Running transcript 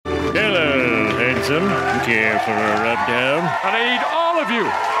Hello, handsome. Care for a rundown? And I need all of you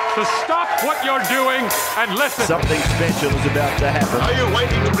to stop what you're doing and listen. Something special is about to happen. Are you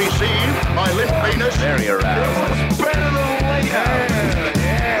waiting to receive my limp penis? Very aroused. Better than later.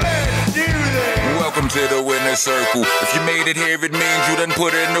 Let's do this. Welcome to the winner's circle. If you made it here, it means you done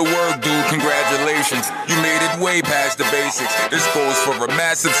put in the work, dude. Congratulations. You made it way past the basics. This calls for a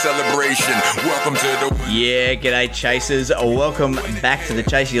massive celebration. Welcome to the... Yeah, g'day chasers. Welcome back to the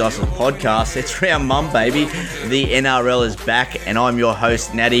Chasey License podcast. It's round mum, baby. The NRL is back, and I'm your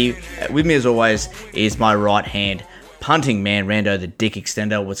host, Natty. With me, as always, is my right hand, punting man, Rando, the dick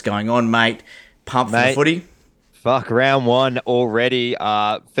extender. What's going on, mate? Pumped for the footy? Fuck, round one already.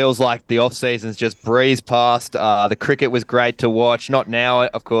 Feels like the off-season's just breezed past. The cricket was great to watch. Not now,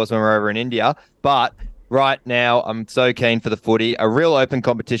 of course, when we're over in India, but right now I'm so keen for the footy. A real open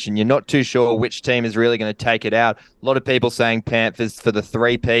competition. You're not too sure which team is really going to take it out. A lot of people saying Panthers for the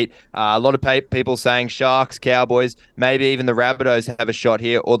three-peat. A lot of people saying Sharks, Cowboys, maybe even the Rabbitohs have a shot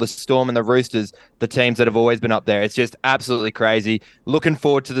here, or the Storm and the Roosters, the teams that have always been up there. It's just absolutely crazy. Looking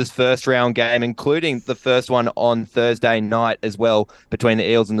forward to this first round game, including the first one on Thursday night as well between the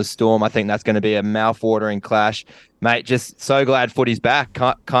Eels and the Storm. I think that's going to be a mouth-watering clash. Mate, just so glad footy's back.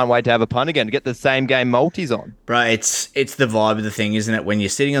 Can't wait to have a punt again, to get the same game multis on. Bro, it's the vibe of the thing, isn't it? When you're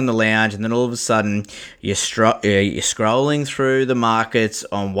sitting on the lounge and then all of a sudden you're scrolling through the markets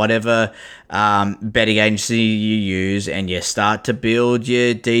on whatever betting agency you use, and you start to build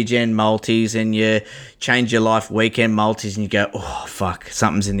your DGen multis and you change your life weekend multis, and you go, oh, fuck,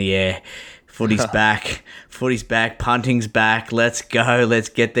 something's in the air. Footy's back. Footy's back. Punting's back. Let's go. Let's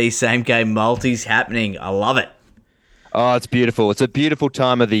get these same game multis happening. I love it. Oh, it's beautiful. It's a beautiful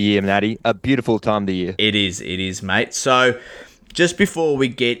time of the year, Natty. A beautiful time of the year. It is, mate. So just before we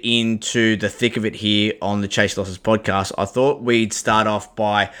get into the thick of it here on the Chase Losses podcast, I thought we'd start off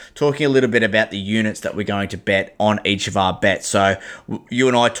by talking a little bit about the units that we're going to bet on each of our bets. So you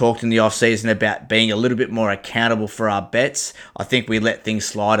and I talked in the off-season about being a little bit more accountable for our bets. I think we let things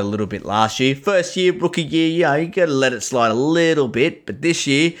slide a little bit last year. First year, rookie year, you got to let it slide a little bit. But this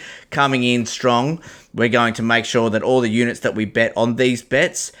year, coming in strong, we're going to make sure that all the units that we bet on these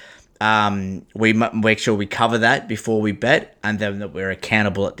bets, we make sure we cover that before we bet, and then that we're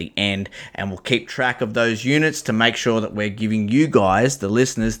accountable at the end, and we'll keep track of those units to make sure that we're giving you guys, the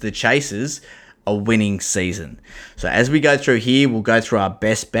listeners, the chasers, a winning season. So as we go through here, we'll go through our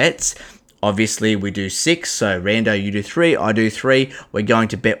best bets. Obviously, we do 6, so Rando, you do 3, I do 3. We're going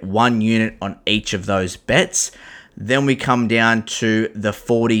to bet 1 unit on each of those bets. Then we come down to the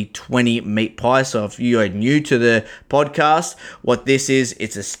 40-20 meat pie. So if you are new to the podcast, what this is,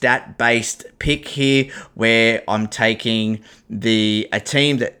 it's a stat-based pick here where I'm taking a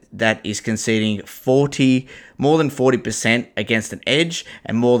team that is conceding more than 40% against an edge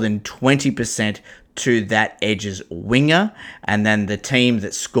and more than 20% to that edge's winger, and then the team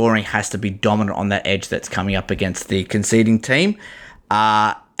that's scoring has to be dominant on that edge that's coming up against the conceding team.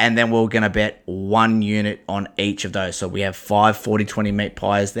 And then we're going to bet 1 unit on each of those. So we have 5 40-20 meat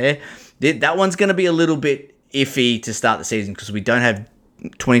pies there. That one's going to be a little bit iffy to start the season because we don't have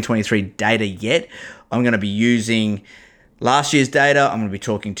 2023 data yet. I'm going to be using last year's data. I'm going to be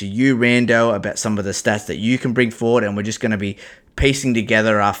talking to you, Rando, about some of the stats that you can bring forward, and we're just going to be piecing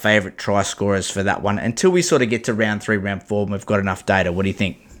together our favorite try scorers for that one until we sort of get to round 3, round 4, and we've got enough data. What do you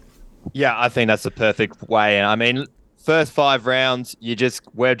think? Yeah, I think that's the perfect way. And I mean, first 5 rounds,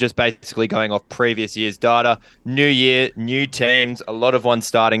 we're just basically going off previous year's data. New year, new teams, a lot of ones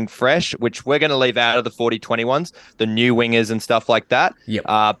starting fresh, which we're going to leave out of the 40-20 ones, the new wingers and stuff like that. Yep.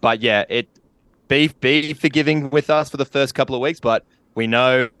 But yeah, be forgiving with us for the first couple of weeks, but we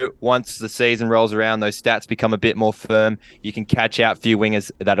know once the season rolls around, those stats become a bit more firm. You can catch out a few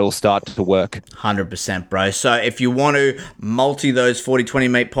wingers that all start to work. 100%, bro. So if you want to multi those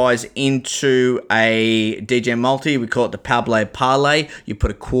 40-20 meat pies into a DJ multi, we call it the Pablo Parlay. You put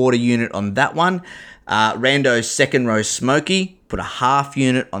a quarter unit on that one. Rando's second row smoky, put a half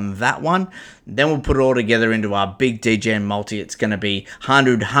unit on that one. Then we'll put it all together into our big DGen multi. It's going to be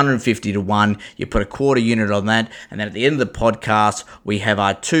 100, 150 to 1. You put a quarter unit on that. And then at the end of the podcast, we have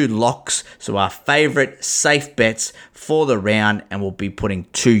our 2 locks. So our favorite safe bets for the round. And we'll be putting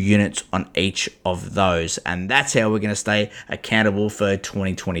 2 units on each of those. And that's how we're going to stay accountable for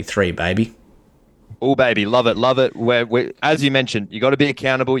 2023, baby. Oh, baby. Love it. Love it. As you mentioned, you got to be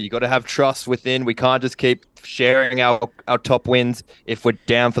accountable. You got to have trust within. We can't just keep sharing our top wins if we're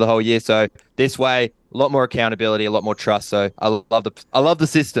down for the whole year. So this way, a lot more accountability, a lot more trust. So I love the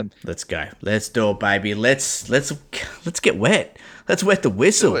system. Let's go. Let's do it, baby. Let's get wet. Let's wet the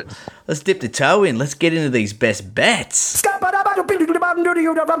whistle. Let's dip the toe in. Let's get into these best bets. I'm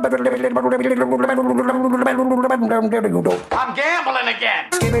gambling again.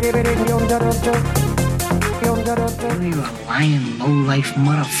 You a lying, low-life,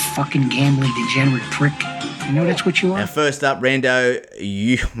 motherfucking gambling degenerate prick. You know that's what you Now, are? first up,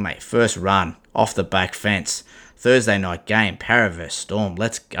 Rando, mate, first run off the back fence. Thursday night game, Para vs Storm.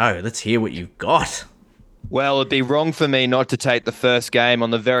 Let's go. Let's hear what you've got. Well, it'd be wrong for me not to take the first game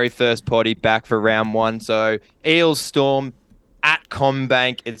on the very first potty back for round 1. So Eels Storm at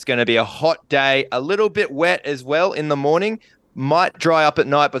Combank. It's going to be a hot day, a little bit wet as well in the morning. Might dry up at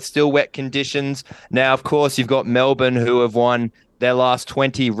night, but still wet conditions. Now, of course, you've got Melbourne, who have won their last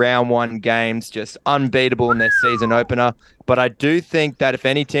 20 round 1 games, just unbeatable in their season opener. But I do think that if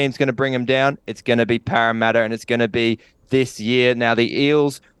any team's going to bring them down, it's going to be Parramatta, and it's going to be this year. Now, the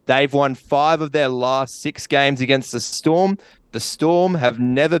Eels, they've won 5 of their last 6 games against the Storm. The Storm have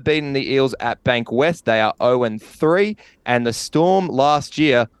never beaten the Eels at Bank West. They are 0-3, and the Storm last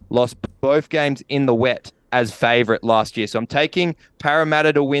year lost both games in the wet as favourite last year. So I'm taking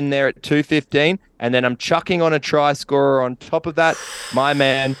Parramatta to win there at 2.15, and then I'm chucking on a try scorer on top of that. My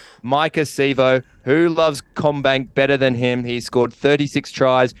man, Micah Sevo, who loves Combank better than him. He scored 36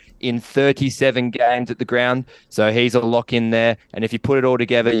 tries in 37 games at the ground, so he's a lock in there. And if you put it all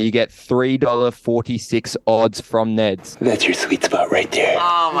together, you get $3.46 odds from Neds. That's your sweet spot right there.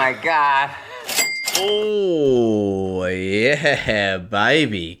 Oh my God. Oh, yeah,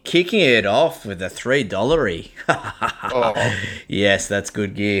 baby. Kicking it off with a $3. Oh. Yes, that's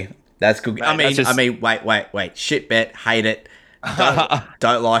good gear. That's good. Man, I mean, wait. Shit bet. Hate it.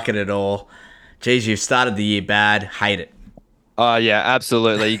 Don't like it at all. Geez, you've started the year bad. Hate it. Oh yeah,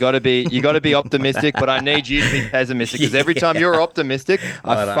 absolutely. You got to be optimistic, but I need you to be pessimistic because every time you're optimistic,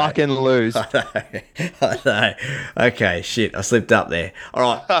 I fucking lose. I know. Okay, shit, I slipped up there. All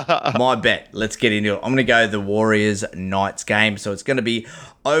right, my bet. Let's get into it. I'm going to go the Warriors Knights game. So it's going to be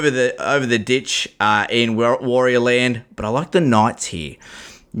over the ditch in Warrior Land, but I like the Knights here.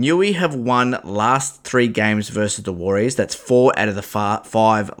 Newey have won last 3 games versus the Warriors. That's 4 out of the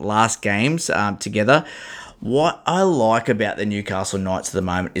 5 last games together. What I like about the Newcastle Knights at the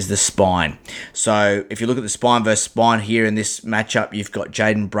moment is the spine. So if you look at the spine versus spine here in this matchup, you've got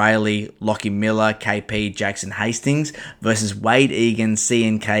Jaden Brayley, Lockie Miller, KP, Jackson Hastings versus Wade Egan,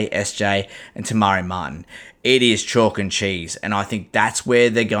 CNK, SJ, and Tamari Martin. It is chalk and cheese, and I think that's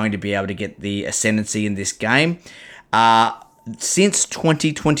where they're going to be able to get the ascendancy in this game. Since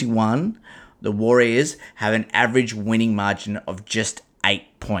 2021, the Warriors have an average winning margin of just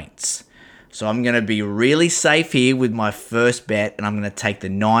 8 points. So I'm going to be really safe here with my first bet, and I'm going to take the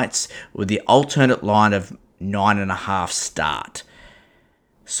Knights with the alternate line of 9.5 start.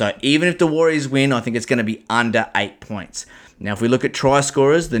 So even if the Warriors win, I think it's going to be under 8 points. Now, if we look at try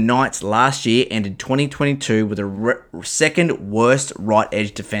scorers, the Knights last year ended 2022 with a second worst right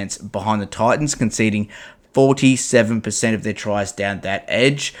edge defense behind the Titans, conceding 47% of their tries down that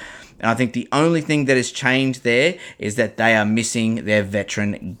edge. And I think the only thing that has changed there is that they are missing their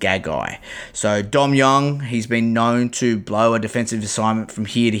veteran Gagai. So Dom Young, he's been known to blow a defensive assignment from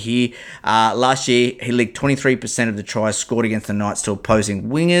here to here. Last year, he leaked 23% of the tries scored against the Knights to opposing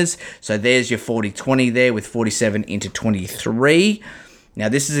wingers. So there's your 40-20 there with 47 into 23. Now,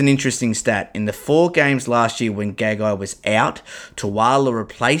 this is an interesting stat. In the 4 games last year when Gagai was out, Tuala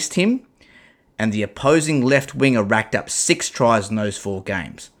replaced him, and the opposing left winger racked up 6 tries in those 4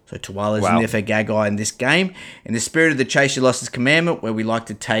 games. So Tuala's in there for Gagai in this game. In the spirit of the Chase Your Losses commandment, where we like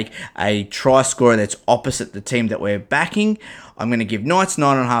to take a try scorer that's opposite the team that we're backing, I'm going to give Knights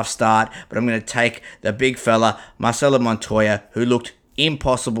 9.5 start, but I'm going to take the big fella, Marcelo Montoya, who looked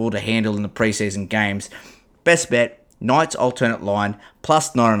impossible to handle in the preseason games. Best bet, Knights alternate line,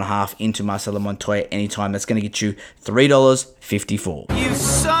 plus 9.5 into Marcelo Montoya anytime. That's going to get you $3.54. You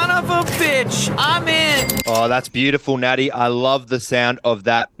son of a bitch. I'm in. Oh, that's beautiful, Natty. I love the sound of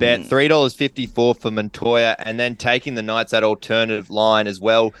that bet. $3.54 for Montoya, and then taking the Knights at alternative line as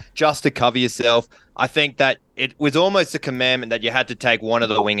well, just to cover yourself. I think that it was almost a commandment that you had to take one of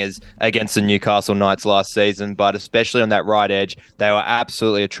the wingers against the Newcastle Knights last season, but especially on that right edge, they were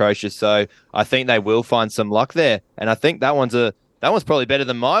absolutely atrocious. So I think they will find some luck there, and I think that one's probably better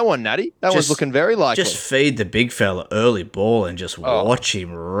than my one, Natty. That one's looking very likely. Just feed the big fella early ball and just watch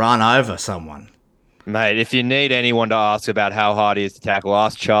him run over someone. Mate, if you need anyone to ask about how hard he is to tackle,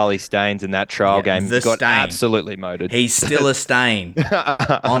 ask Charlie Staines in that trial game. He got absolutely motored. He's still a stain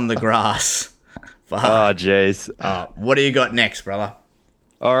on the grass. Oh, jeez. What do you got next, brother?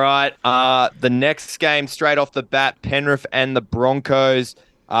 All right. The next game, straight off the bat, Penrith and the Broncos.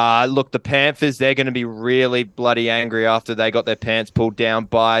 Look, the Panthers, they're going to be really bloody angry after they got their pants pulled down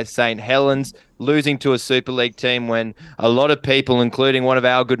by St. Helens, losing to a Super League team when a lot of people, including one of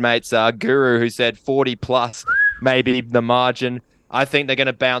our good mates, Guru, who said 40 plus, maybe the margin. I think they're going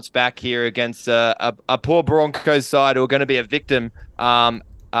to bounce back here against a poor Broncos side who are going to be a victim,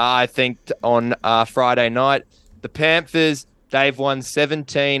 I think, on Friday night. The Panthers, they've won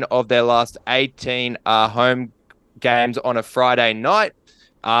 17 of their last 18 home games on a Friday night.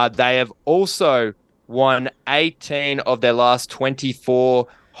 They have also won 18 of their last 24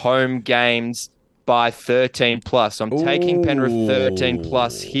 home games by 13 plus. So I'm taking Penrith 13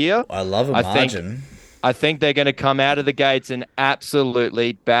 plus here. I love a margin. I think they're going to come out of the gates and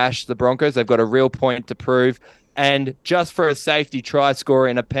absolutely bash the Broncos. They've got a real point to prove. And just for a safety try scorer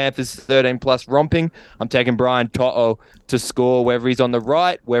in a Panthers 13 plus romping, I'm taking Brian To'o to score, whether he's on the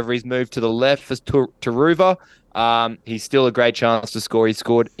right, whether he's moved to the left for Taruva. He's still a great chance to score. He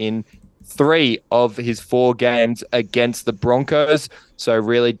scored in 3 of his 4 games against the Broncos. So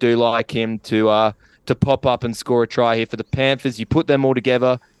really do like him to pop up and score a try here for the Panthers. You put them all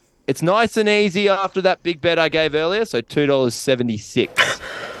together. It's nice and easy after that big bet I gave earlier. So $2.76.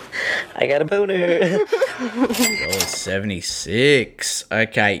 I got a boner. $1.76.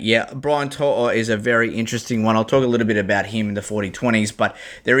 Okay, yeah. Brian To'o is a very interesting one. I'll talk a little bit about him in the 40-20s, but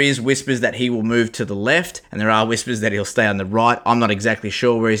there is whispers that he will move to the left, and there are whispers that he'll stay on the right. I'm not exactly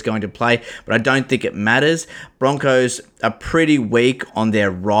sure where he's going to play, but I don't think it matters. Broncos are pretty weak on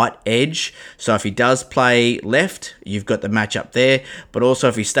their right edge, so if he does play left, you've got the matchup there, but also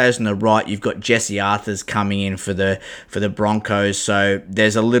if he stays on the right, you've got Jesse Arthurs coming in for the Broncos, so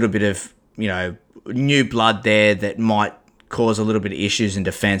there's a little bit of, new blood there that might cause a little bit of issues in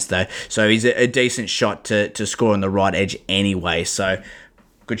defense, though. So he's a decent shot to score on the right edge anyway. So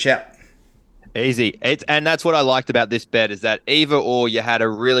good shout. Easy. And that's what I liked about this bet, is that either or you had a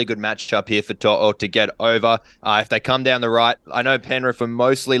really good matchup here for To'o to get over. If they come down the right, I know Penrith are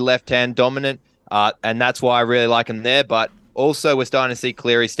mostly left-hand dominant, and that's why I really like them there. But also we're starting to see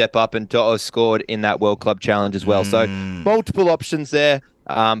Cleary step up, and To'o scored in that World Club Challenge as well. So multiple options there.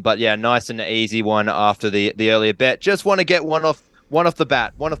 But yeah, nice and easy one after the earlier bet. Just want to get one off the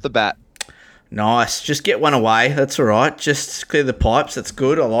bat. Nice. Just get one away. That's all right. Just clear the pipes. That's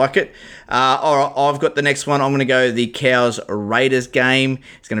good. I like it. All right, I've got the next one. I'm going to go the Cows-Raiders game.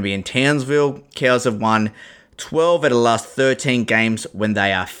 It's going to be in Townsville. Cows have won 12 out of the last 13 games when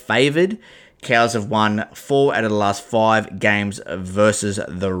they are favoured. Cows have won 4 out of the last 5 games versus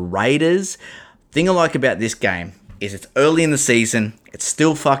the Raiders. Thing I like about this game is it's early in the season. It's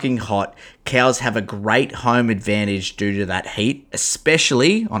still fucking hot. Cows have a great home advantage due to that heat,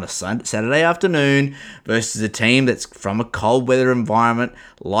 especially on a Saturday afternoon versus a team that's from a cold weather environment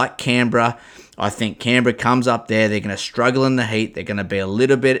like Canberra. I think Canberra comes up there. They're going to struggle in the heat. They're going to be a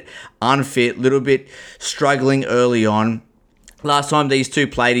little bit unfit, a little bit struggling early on. Last time these two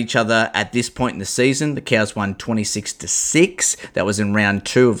played each other at this point in the season, the Cows won 26-6. That was in round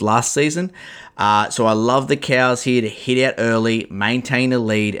 2 of last season. So I love the Cows here to hit out early, maintain a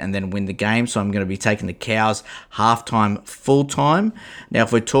lead, and then win the game. So I'm going to be taking the Cows halftime, full-time. Now,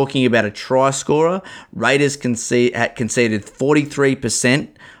 if we're talking about a try scorer, Raiders conceded 43%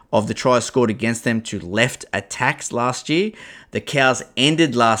 of the tries scored against them to left attacks last year. The Cows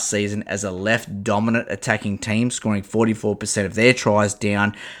ended last season as a left-dominant attacking team, scoring 44% of their tries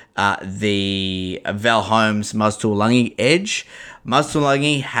down the Val Holmes Muzz Tuolangi edge. Muzz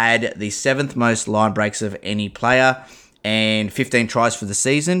Tuolangi had the 7th most line breaks of any player and 15 tries for the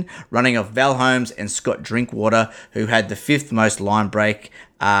season, running off Val Holmes and Scott Drinkwater, who had the 5th most line break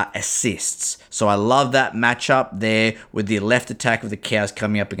assists. So I love that matchup there with the left attack of the Cows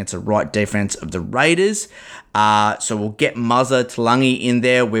coming up against the right defense of the Raiders. So we'll get Muzza Tuolangi in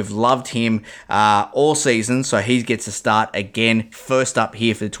there. We've loved him all season, so he gets a start again, first up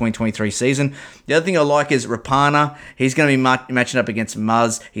here for the 2023 season. The other thing I like is Rapana. He's going to be matching up against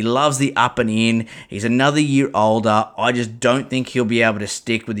Muzz. He loves the up and in. He's another year older. I just don't think he'll be able to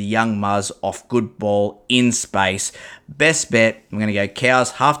stick with the young Muzz off good ball in space. Best bet, I'm going to go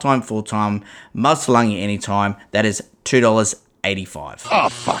Cows halftime, full-time, Muzz Tuolangi anytime. That is $2.85. Oh,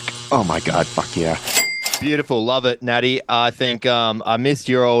 fuck. Oh, my God. Fuck yeah. Beautiful. Love it, Natty. I think I missed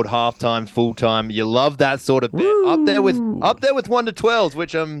your old halftime, full-time. You love that sort of bet. Up there with 1-12s,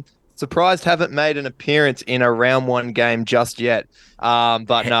 which I'm surprised haven't made an appearance in a round 1 game just yet.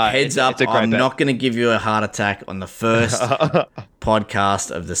 But no, heads up, it's a great I'm bet. not going to give you a heart attack on the first podcast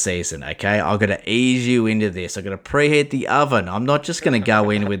of the season, okay? I've got to ease you into this. I've got to preheat the oven. I'm not just going to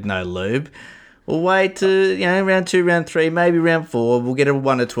go in with no lube. We'll wait to, round 2, round 3, maybe round 4. We'll get a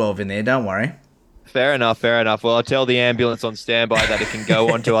 1 to 12 in there. Don't worry. Fair enough. Well, I'll tell the ambulance on standby that it can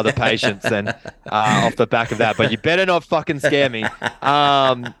go on to other patients then off the back of that. But you better not fucking scare me. No,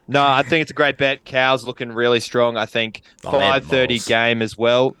 I think it's a great bet. Cows looking really strong. I think 5:30 game as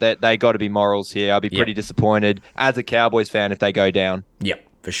well. That they got to be morals here. I'll be pretty disappointed as a Cowboys fan if they go down. Yep,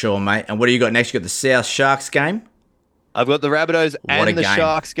 for sure, mate. And what do you got next? You got the South Sharks game. I've got the Rabbitohs and the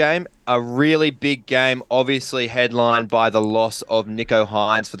Sharks game. A really big game, obviously headlined by the loss of Nico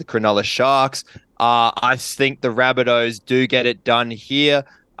Hines for the Cronulla Sharks. I think the Rabbitohs do get it done here.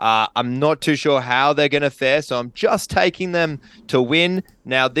 I'm not too sure how they're going to fare, so I'm just taking them to win.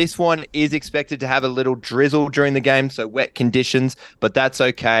 Now, this one is expected to have a little drizzle during the game, so wet conditions, but that's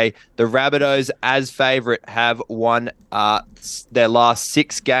okay. The Rabbitohs, as favourite, have won their last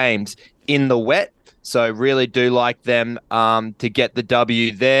 6 games in the wet, so really do like them to get the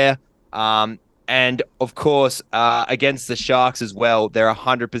W there. And, of course, against the Sharks as well, they're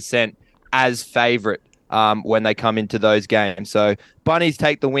 100% as favourite when they come into those games. So Bunnies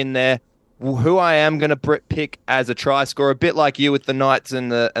take the win there. Who I am going to pick as a try scorer, a bit like you with the Knights and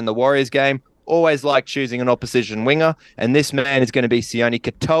the Warriors game, always like choosing an opposition winger, and this man is going to be Sione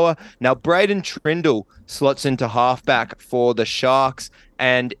Katoa. Now, Braden Trindle slots into halfback for the Sharks,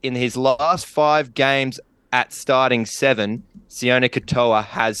 and in his last 5 games at starting 7, Sione Katoa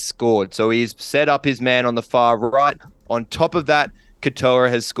has scored. So he's set up his man on the far right. On top of that, Katoa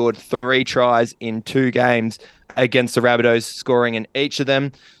has scored 3 tries in 2 games against the Rabbitohs, scoring in each of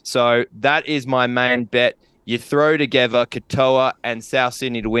them. So that is my main bet. You throw together Katoa and South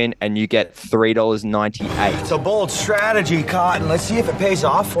Sydney to win, and you get $3.98. It's a bold strategy, Cotton. Let's see if it pays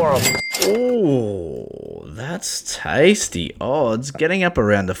off for him. Oh, that's tasty odds. Getting up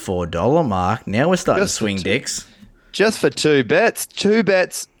around the $4 mark. Now we're starting to swing dicks. Just for 2 bets. 2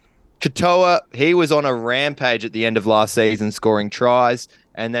 bets. Katoa, he was on a rampage at the end of last season, scoring tries.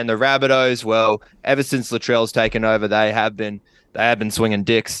 And then the Rabbitohs, well, ever since Latrell's taken over, they have been swinging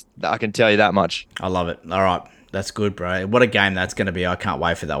dicks. I can tell you that much. I love it. All right. That's good, bro. What a game that's going to be. I can't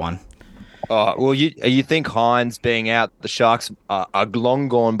wait for that one. Oh, well, you think Hines being out, the Sharks are long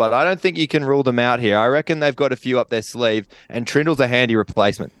gone, but I don't think you can rule them out here. I reckon they've got a few up their sleeve, and Trindle's a handy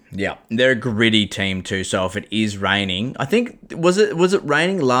replacement. Yeah, they're a gritty team too. So if it is raining, I think was it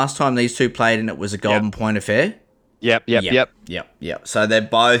raining last time these two played, and it was a Golden Point affair. Yep. So they're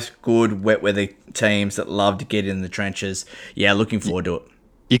both good wet weather teams that love to get in the trenches. Yeah, looking forward to it.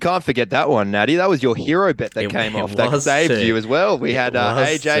 You can't forget that one, Natty. That was your hero bet that came off. That saved you as well. We had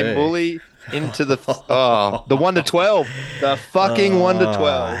AJ Bully into the 1 to 12. The fucking 1 to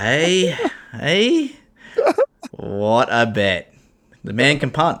 12. Hey. What a bet. The man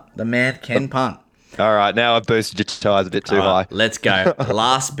can punt. All right, now I've boosted your tires a bit too high. Let's go.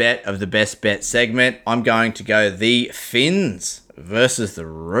 Last bet of the best bet segment. I'm going to go the Finns versus the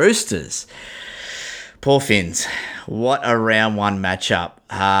Roosters. Poor Finns. What a round 1 matchup.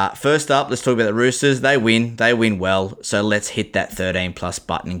 First up, let's talk about the Roosters. They win well. So let's hit that 13+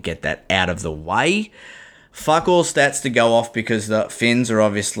 button and get that out of the way. Fuck all stats to go off because the Finns are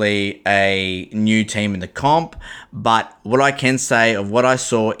obviously a new team in the comp. But what I can say of what I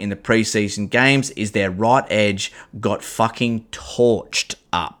saw in the preseason games is their right edge got fucking torched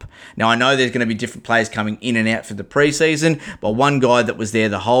up. Now, I know there's going to be different players coming in and out for the preseason, but one guy that was there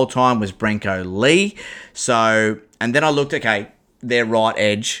the whole time was Brenko Lee. So, and then I looked, okay, their right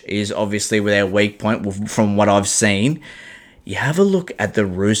edge is obviously their weak point from what I've seen. You have a look at the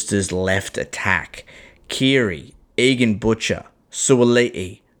Roosters' left attack. Keary, Egan Butcher,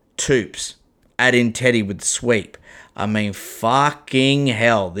 Suoli'i, Toops, add in Teddy with the sweep. I mean, fucking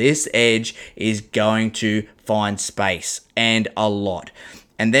hell, this edge is going to find space, and a lot.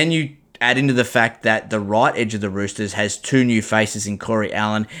 And then you add into the fact that the right edge of the Roosters has 2 new faces in Corey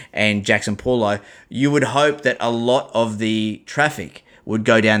Allen and Jackson Paulo. You would hope that a lot of the traffic would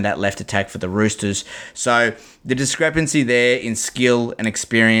go down that left attack for the Roosters. So the discrepancy there in skill and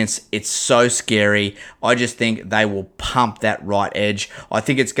experience, it's so scary. I just think they will pump that right edge. I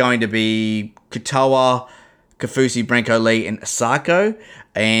think it's going to be Katoa, Kaufusi, Brenko Lee, and Asako.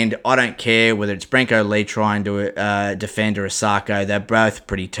 And I don't care whether it's Brenko Lee trying to defend or Asako. They're both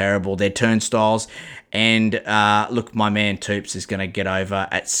pretty terrible. They're turnstiles. And look, my man Toops is going to get over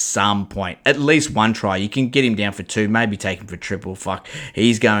at some point. At least 1 try. You can get him down for 2, maybe take him for triple. Fuck,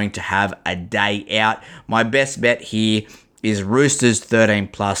 he's going to have a day out. My best bet here is Roosters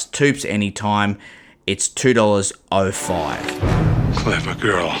 13+, Toops anytime. It's $2.05. Clever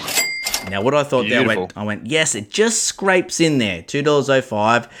girl. Now, what I thought there, Beautiful. I went, yes, it just scrapes in there.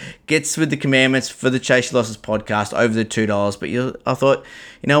 $2.05 gets with the commandments for the Chase Your Losses podcast over the $2. But I thought,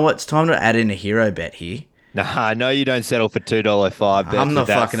 you know what? It's time to add in a hero bet here. Nah, no, you don't settle for $2.05 bets. I'm not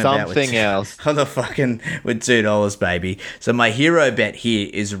fucking about with something else. I'm not fucking with $2, baby. So my hero bet here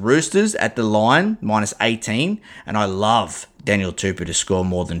is Roosters at the line, -18. And I love Daniel Tupou to score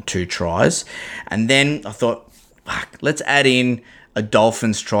more than 2 tries. And then I thought, fuck, let's add in a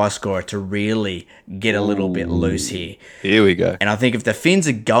Dolphins try scorer to really get a little bit loose here. Here we go. And I think if the Finns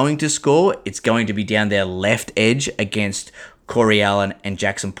are going to score, it's going to be down their left edge against Corey Allen and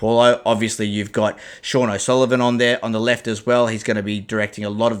Jackson Paulo. Obviously, you've got Sean O'Sullivan on there on the left as well. He's going to be directing a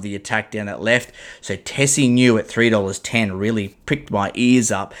lot of the attack down that left. So Tessie New at $3.10 really pricked my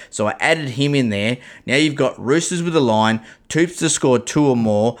ears up. So I added him in there. Now you've got Roosters with the line, Toops to score 2 or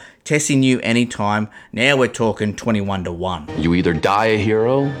more, Tessie New anytime. Now we're talking 21-1. You either die a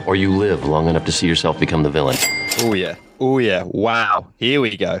hero or you live long enough to see yourself become the villain. Oh, yeah. Oh, yeah. Wow. Here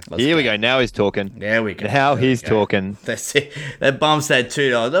we go. Here we go. Now he's talking. There we go. Now he's talking. That's it. That bumps that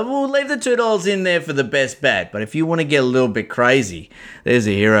 $2. We'll leave the $2 in there for the best bet. But if you want to get a little bit crazy, there's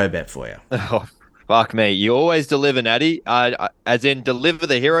a hero bet for you. Oh, fuck me. You always deliver, Natty. As in deliver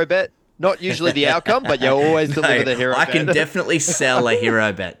the hero bet. Not usually the outcome, but you always deliver the hero bet. I can definitely sell a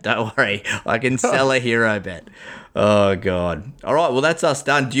hero bet. Don't worry. I can sell a hero bet. Oh, God. All right. Well, that's us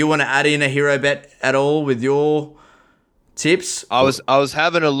done. Do you want to add in a hero bet at all with your tips? I was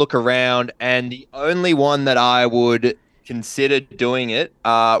having a look around, and the only one that I would consider doing it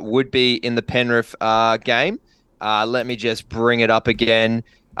would be in the Penrith game. Let me just bring it up again.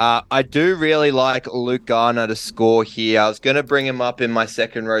 I do really like Luke Garner to score here. I was going to bring him up in my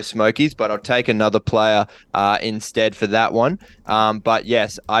second row Smokies, but I'll take another player instead for that one. But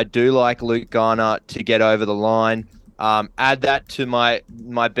yes, I do like Luke Garner to get over the line. Add that to my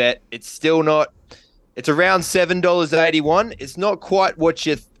bet. It's still not. It's around $7.81. It's not quite what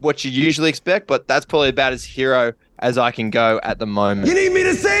you usually expect, but that's probably about as hero as I can go at the moment. You need me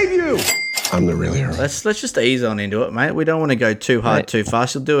to save you? I'm the real hero. Let's just ease on into it, mate. We don't want to go too hard too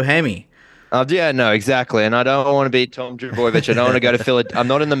fast. You'll do a hammy. Yeah, no, exactly. And I don't want to be Tom Trbojevic. I don't want to go to Philadelphia. I'm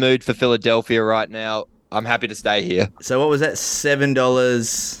not in the mood for Philadelphia right now. I'm happy to stay here. So what was that?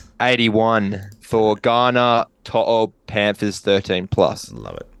 $7.81 for Garner, To'o, Panthers 13+.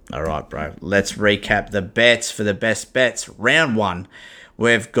 Love it. All right, bro. Let's recap the bets for the best bets. Round 1.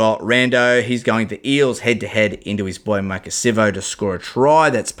 We've got Rando. He's going the Eels head-to-head into his boy Micah Sivo to score a try.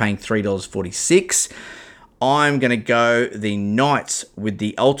 That's paying $3.46. I'm going to go the Knights with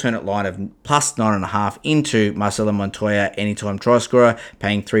the alternate line of +9.5 into Marcelo Montoya anytime try scorer,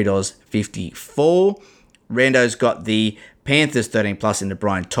 paying $3.54. Rando's got the Panthers 13+ into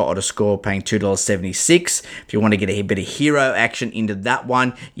Brian To'o to score, paying $2.76. If you want to get a bit of hero action into that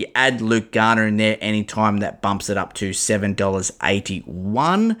one, you add Luke Garner in there anytime. That bumps it up to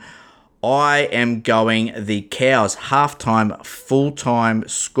 $7.81. I am going the Cows halftime, full-time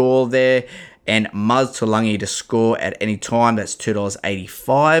score there, and Muzz Talangi to score at any time. That's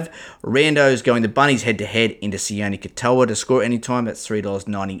 $2.85. Rando's going the Bunnies head-to-head into Sione Katoa to score any time. That's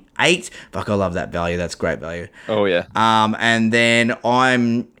 $3.98. Fuck, I love that value. That's great value. Oh, yeah. And then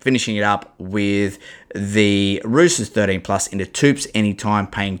I'm finishing it up with the Roosters 13+ into Toops anytime,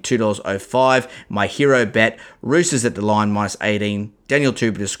 paying $2.05. My hero bet, Roosters at the line -18. Daniel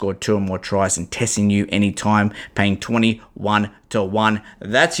Tupou to score 2 or more tries, and Tessie New anytime, paying 21-1.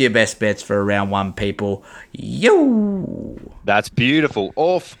 That's your best bets for round 1, people. Yo! That's beautiful.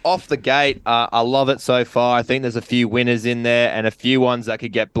 Off the gate. I love it so far. I think there's a few winners in there and a few ones that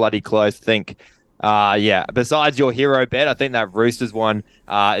could get bloody close. Yeah. Besides your hero bet, I think that Roosters one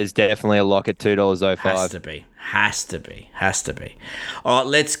is definitely a lock at $2.05. Has to be. All right,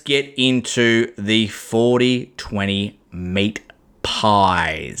 let's get into the 40-20 meat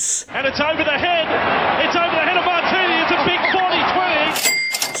pies. And it's over the head. It's over the head of Martini. It's a big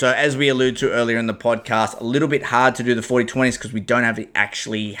 40-20. So as we alluded to earlier in the podcast, a little bit hard to do the 40-20s because we don't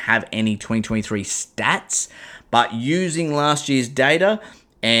actually have any 2023 stats. But using last year's data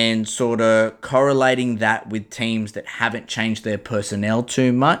and sort of correlating that with teams that haven't changed their personnel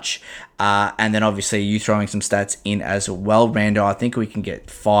too much, and then obviously you throwing some stats in as well, Rando, I think we can get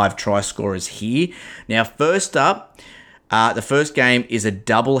 5 try scorers here. Now, first up, the first game is a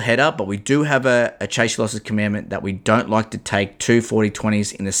double header, but we do have a chase losses commandment that we don't like to take 2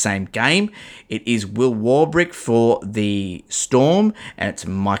 40-20s in the same game. It is Will Warbrick for the Storm, and it's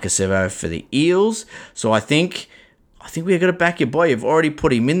Micah Sivo for the Eels. So I think we're going to back your boy. You've already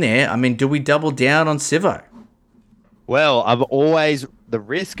put him in there. I mean, do we double down on Sivo? Well, the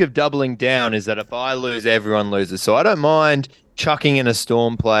risk of doubling down is that if I lose, everyone loses. So I don't mind chucking in a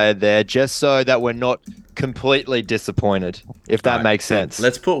Storm player there just so that we're not completely disappointed, if that makes sense.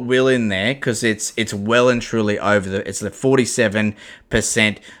 Let's put Will in there because it's well and truly over it's the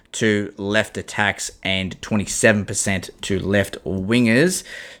 47% to left attacks and 27% to left wingers.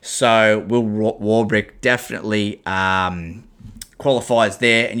 So Will Warbrick definitely qualifies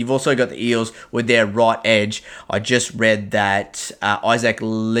there. And you've also got the Eels with their right edge. I just read that Isaac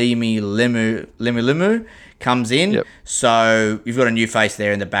Limu comes in. Yep. So you've got a new face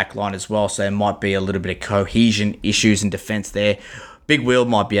there in the back line as well. So there might be a little bit of cohesion issues in defence there. Big Will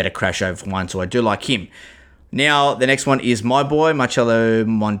might be able to crash over one, so I do like him. Now, the next one is my boy, Marcelo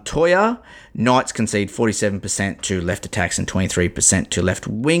Montoya. Knights concede 47% to left attacks and 23% to left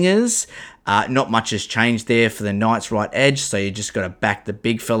wingers. Not much has changed there for the Knights right edge, so you just got to back the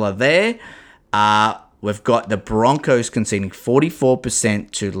big fella there. We've got the Broncos conceding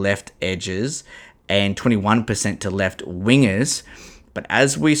 44% to left edges and 21% to left wingers. But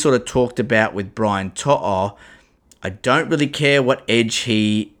as we sort of talked about with Brian To'o, I don't really care what edge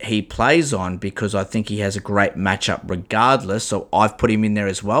he plays on because I think he has a great matchup regardless. So I've put him in there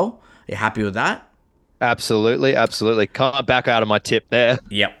as well. Are you happy with that? Absolutely. Can't back out of my tip there.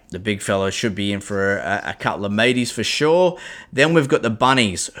 Yep, the big fellow should be in for a couple of mateys for sure. Then we've got the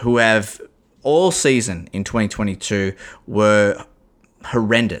Bunnies, who have all season in 2022 were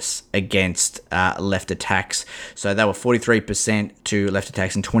horrendous against left attacks. So they were 43% to left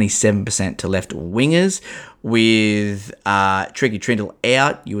attacks and 27% to left wingers. With Tricky Trindle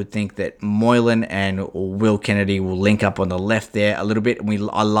out, you would think that Moylan and Will Kennedy will link up on the left there a little bit. And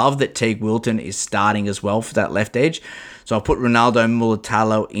I love that Teague Wilton is starting as well for that left edge. So I'll put Ronaldo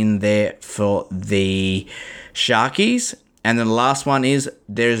Mulatalo in there for the Sharkies. And then the last one is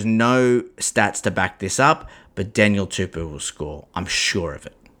there's no stats to back this up, but Daniel Tupou will score. I'm sure of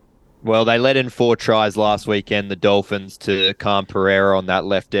it. Well, they let in 4 tries last weekend, the Dolphins, to Khan Pereira on that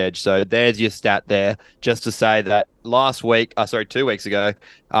left edge. So there's your stat there, just to say that 2 weeks ago,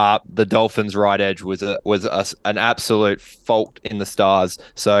 the Dolphins' right edge was an absolute fault in the stars.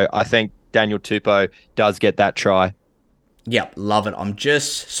 So I think Daniel Tupou does get that try. Yep, love it.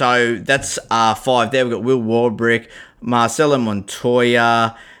 So that's 5 there. We've got Will Warbrick, Marcelo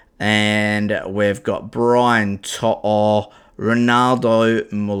Montoya, and we've got Brian To'o, Ronaldo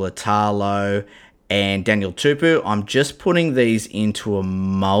Mulatalo, and Daniel Tupou. I'm just putting these into a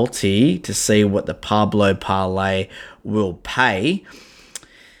multi to see what the Pablo Parlay will pay.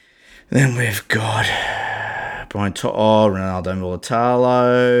 Then we've got Brian To'o, Ronaldo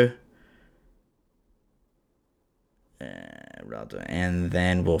Mulatalo, and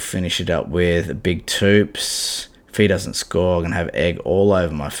then we'll finish it up with Big Toops. If he doesn't score, I'm going to have egg all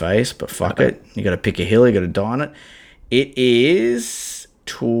over my face, but fuck it. You got to pick a hill, you got to die on it. It is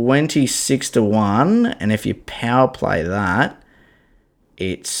 26-1, and if you power play that,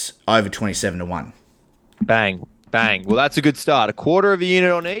 it's over 27-1. Bang. Well, that's a good start. A quarter of a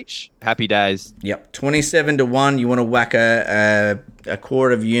unit on each. Happy days. Yep, 27-1. You want to whack a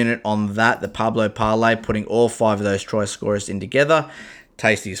quarter of a unit on that, the Pablo Parlay, putting all 5 of those try scorers in together.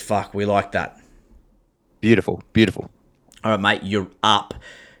 Tasty as fuck. We like that. Beautiful. All right, mate, you're up.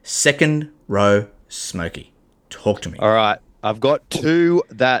 Second row Smokey. Talk to me. All right. I've got 2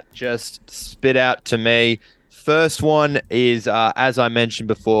 that just spit out to me. First one is, as I mentioned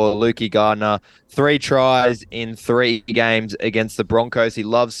before, Lukey Gardner. 3 tries in 3 games against the Broncos. He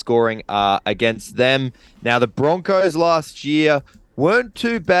loves scoring against them. Now, the Broncos last year weren't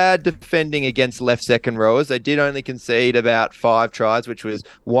too bad defending against left second rowers. They did only concede about 5 tries, which was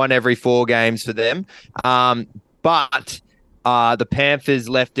 1 every 4 games for them. But the Panthers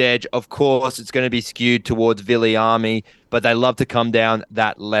left edge, of course, it's going to be skewed towards Viliami, but they love to come down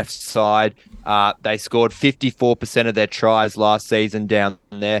that left side. They scored 54% of their tries last season down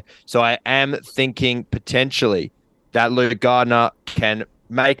there. So I am thinking potentially that Luke Gardner can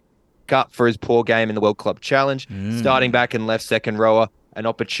make up for his poor game in the World Club Challenge, starting back in left second rower, an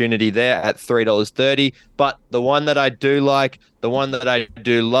opportunity there at $3.30. But the one that I do like, the one that I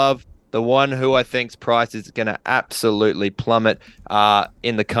do love, the one who I think's price is going to absolutely plummet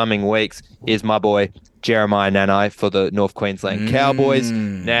in the coming weeks is my boy Jeremiah Nanai for the North Queensland Cowboys.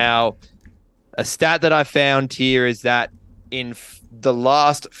 Now, a stat that I found here is that in the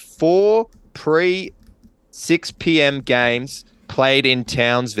last 4 pre-6 p.m. games played in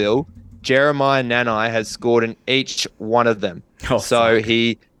Townsville, Jeremiah Nanai has scored in each one of them.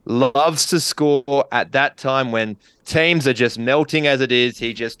 He loves to score at that time when teams are just melting as it is.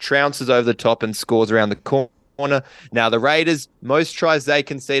 He just trounces over the top and scores around the corner. Now, the Raiders, most tries they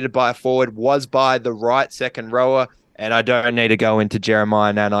conceded by a forward was by the right second rower, and I don't need to go into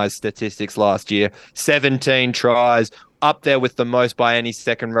Jeremiah Nanai's statistics last year. 17 tries, up there with the most by any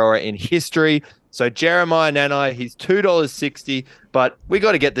second rower in history. So Jeremiah Nanai, he's $2.60, but we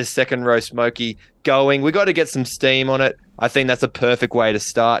got to get this second row smoky going. We got to get some steam on it. I think that's a perfect way to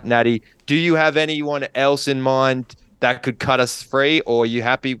start. Natty, do you have anyone else in mind that could cut us free, or are you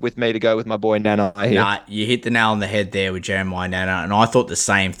happy with me to go with my boy Nanai here? Nah, you hit the nail on the head there with Jeremiah Nana, and I thought the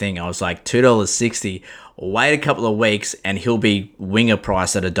same thing. I was like, $2.60. Wait a couple of weeks, and he'll be winger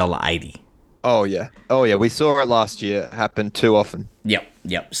price at $1.80. Oh yeah, we saw it last year happen too often.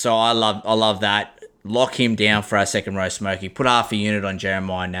 Yep. So I love that. Lock him down for our second row smoky. Put half a unit on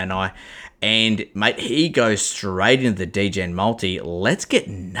Jeremiah Nanai. And, mate, he goes straight into the DGen multi. Let's get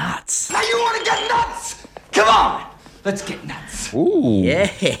nuts. Now you want to get nuts? Come on. Let's get nuts. Ooh.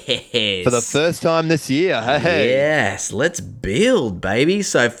 Yes. For the first time this year. Hey. Yes. Let's build, baby.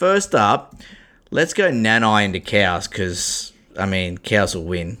 So, first up, let's go Nanai into cows because, cows will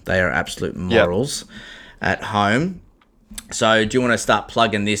win. They are absolute morals at home. So, do you want to start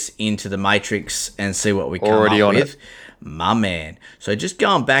plugging this into the matrix and see what we come up with? My man. So just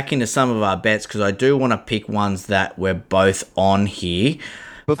going back into some of our bets because I do want to pick ones that we're both on here.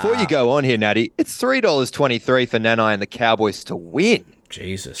 Before you go on here, Natty, it's $3.23 for Nanai and the Cowboys to win.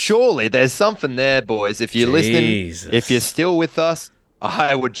 Jesus. Surely there's something there, boys. If you're listening, if you're still with us,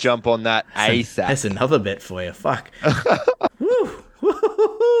 I would jump on that ASAP. That's another bet for you. Fuck. Woo.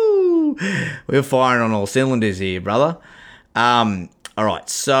 Woo-hoo-hoo. We're firing on all cylinders here, brother. All right.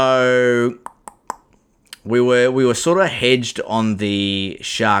 So we were sort of hedged on the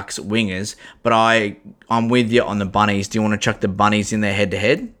Sharks wingers, but I'm with you on the Bunnies. Do you want to chuck the Bunnies in there head to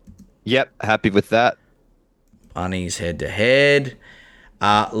head? Yep, happy with that. Bunnies head to head.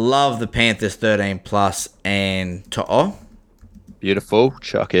 Love the Panthers 13 plus and To'o. Beautiful.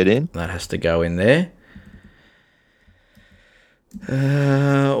 Chuck it in. That has to go in there.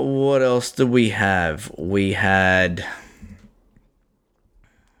 What else do we have? We had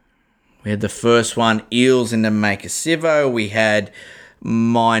the first one, Eels into Makasivo. We had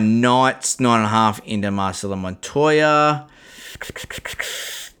my Knights 9.5 into Marcelo Montoya.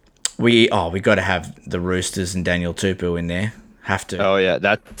 We got to have the Roosters and Daniel Tupou in there. Have to. Oh yeah,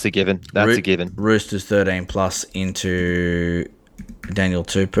 that's a given. That's a given. Roosters 13 plus into Daniel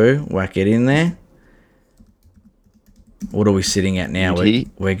Tupou. Whack it in there. What are we sitting at now?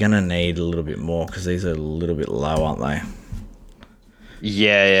 We're gonna need a little bit more because these are a little bit low, aren't they?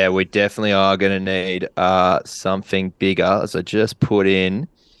 Yeah, we definitely are going to need something bigger. So just put in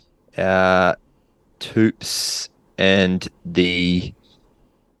Toops and the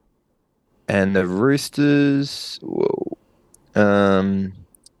Roosters. Whoa.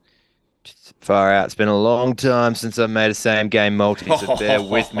 Far out. It's been a long time since I've made a same game multi, so bear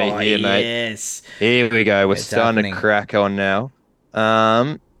with me here, mate. Yes. Here we go. We're starting to crack on now.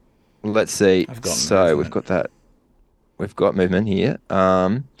 Let's see. We've got that. We've got movement here.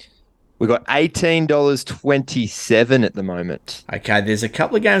 We've got $18.27 at the moment. Okay, there's a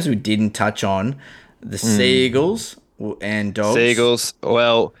couple of games we didn't touch on. The Seagulls and Dogs. Seagulls.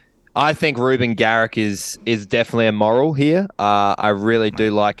 Well, I think Ruben Garrick is definitely a moral here. I really do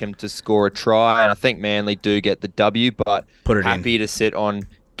like him to score a try, and I think Manly do get the W, but happy to sit on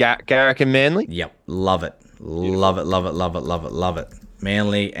Garrick and Manly. Yep, love it. Love it.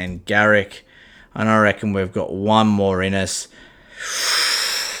 Manly and Garrick. And I reckon we've got one more in us.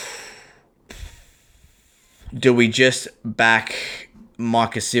 Do we just back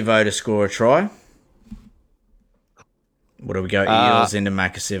Makasivo to score a try? What do we go? Eels into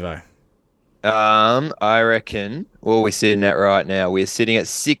Makasivo. I reckon. What are we sitting at right now? We're sitting at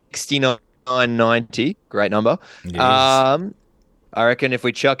 69.90. Great number. Yes. I reckon if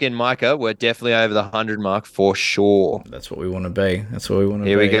we chuck in Micah, we're definitely over the 100 mark for sure. That's what we want to be.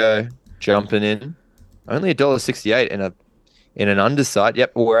 Here we go. Jumping in. Only $1.68 in an underside.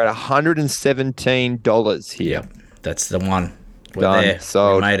 Yep, we're at $117 here. Yep, that's the one. We're done. There.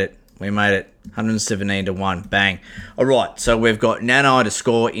 Sold. We made it. 117 to 1. Bang. All right, so we've got Nanai to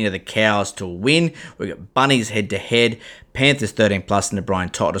score into the Cows to win. We've got Bunnies head to head. Panthers 13 plus into Brian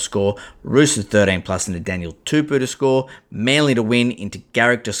Todd to score. Roosters 13 plus into Daniel Tupou to score. Manly to win into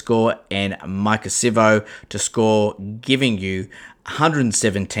Garrick to score. And Micah Sivo to score, giving you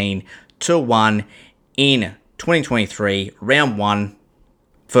 117 to 1 in 2023 round 1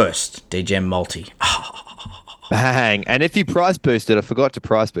 first DGM multi. Bang. And if you price boosted, I forgot to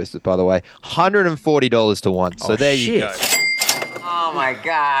price boost it, by the way, $140 to 1. So there you go. Oh my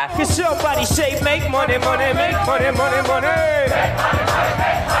God. Can somebody say make money, money, make money, money, money?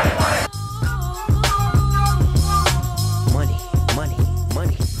 Money.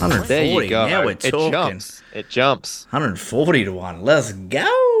 140. There you go. Now we're talking. It jumps. 140 to 1. Let's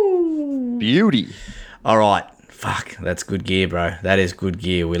go. Beauty. All right. Fuck, that's good gear, bro. That is good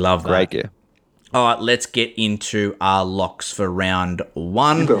gear. We love that. Great gear. All right, let's get into our locks for round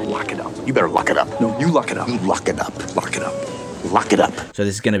 1. You better lock it up. You better lock it up. No, you lock it up. You lock it up. Lock it up. Lock it up. So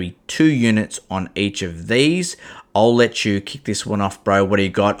there's going to be 2 units on each of these. I'll let you kick this one off, bro. What do you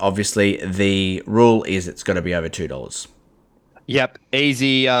got? Obviously, the rule is it's got to be over $2. Yep,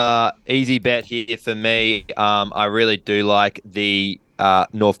 easy bet here for me. I really do like the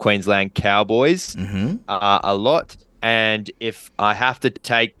North Queensland Cowboys a lot. And if I have to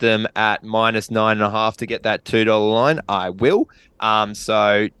take them at -9.5 to get that $2 line, I will.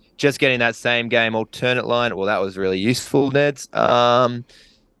 So just getting that same game alternate line, well, that was really useful, Neds.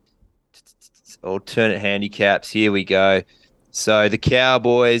 Alternate handicaps, here we go. So the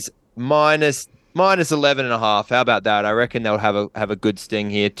Cowboys minus 11.5. How about that? I reckon they'll have a good sting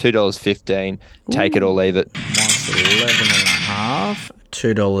here. $2.15. Take it or leave it. Minus 11.5.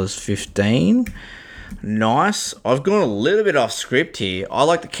 $2.15. Nice. I've gone a little bit off script here. I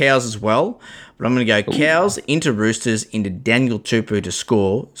like the Cows as well, but I'm going to go Cows into Roosters into Daniel Tupou to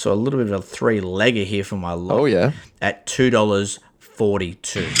score. So a little bit of a 3-legger here for my lock. Oh, yeah. At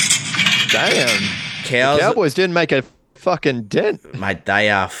 $2.42. Damn. Cows. The Cowboys didn't make a fucking dent. Mate, they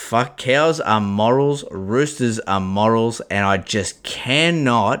are Cows are morals, Roosters are morals, and I just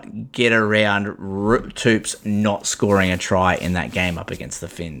cannot get around Toops not scoring a try in that game up against the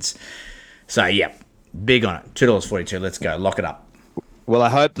Finns. So, yeah, big on it. $2.42. Let's go. Lock it up. Well, I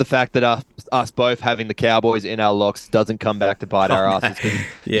hope the fact that us both having the Cowboys in our locks doesn't come back to bite our asses.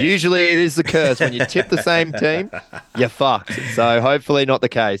 Yeah. Usually it is the curse. When you tip the same team, you're fucked. So hopefully not the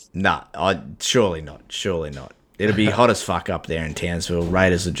case. Nah, surely not. Surely not. It'll be hot as fuck up there in Townsville.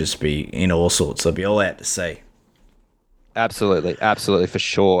 Raiders will just be in all sorts. They'll be all out to sea. Absolutely, for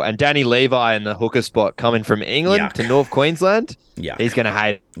sure. And Danny Levi in the hooker spot coming from England to North Queensland, he's going to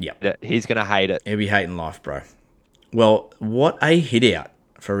hate it. He's going to hate it. He'll be hating life, bro. Well, what a hit out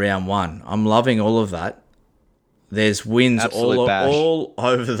for round 1. I'm loving all of that. There's wins all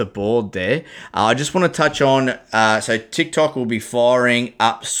over the board there. I just want to touch on, so TikTok will be firing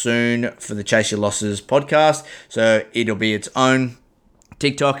up soon for the Chase Your Losses podcast. So it'll be its own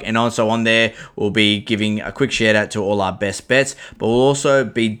TikTok, and also on there we'll be giving a quick shout out to all our best bets, but we'll also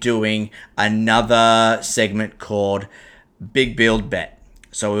be doing another segment called Big Build Bet.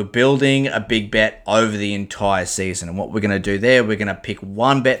 So we're building a big bet over the entire season, and what we're going to do there, we're going to pick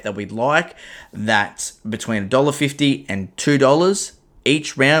one bet that we'd like that's between $1.50 and $2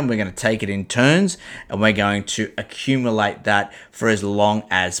 each round. We're going to take it in turns, and we're going to accumulate that for as long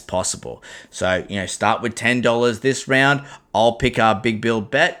as possible. So, start with $10 this round. I'll pick our big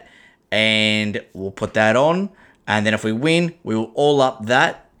build bet, and we'll put that on. And then if we win, we will all up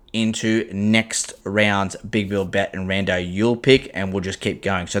that into next round's big build bet, and Rando, you'll pick, and we'll just keep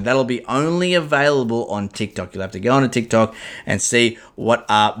going. So that'll be only available on TikTok. You'll have to go on to TikTok and see what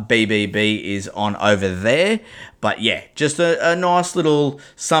our BBB is on over there. But yeah, just a nice little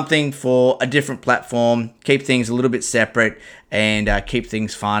something for a different platform. Keep things a little bit separate and keep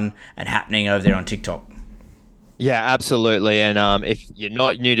things fun and happening over there on TikTok. Yeah, absolutely. And if you're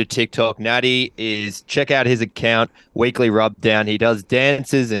not new to TikTok, Natty check out his account, Weekly Rubdown. He does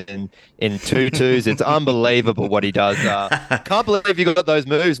dances in tutus. It's unbelievable what he does. Can't believe you got those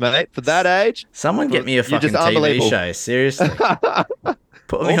moves, mate. For that age, someone get me a fucking TV show. Seriously.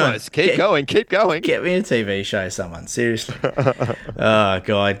 Put me Almost. On. Keep going. Get me a TV show, someone. Seriously. Oh,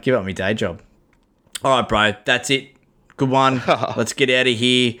 God. Give up my day job. All right, bro. That's it. Good one. Let's get out of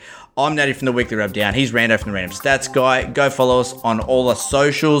here. I'm Natty from the Weekly Rubdown. He's Rando from the Random Stats Guy. Go follow us on all the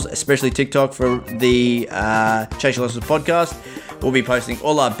socials, especially TikTok for the Chase Your Losses podcast. We'll be posting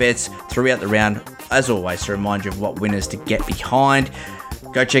all our bets throughout the round, as always, to remind you of what winners to get behind.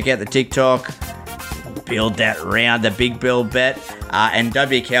 Go check out the TikTok. Build that round, the big build bet. And don't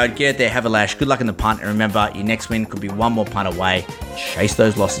be a coward. Get out there, have a lash. Good luck in the punt. And remember, your next win could be one more punt away. Chase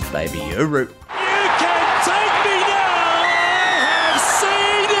those losses, baby. Hooroo.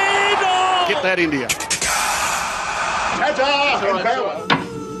 Get that India.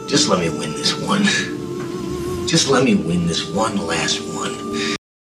 Just let me win this one. Just let me win this one last one.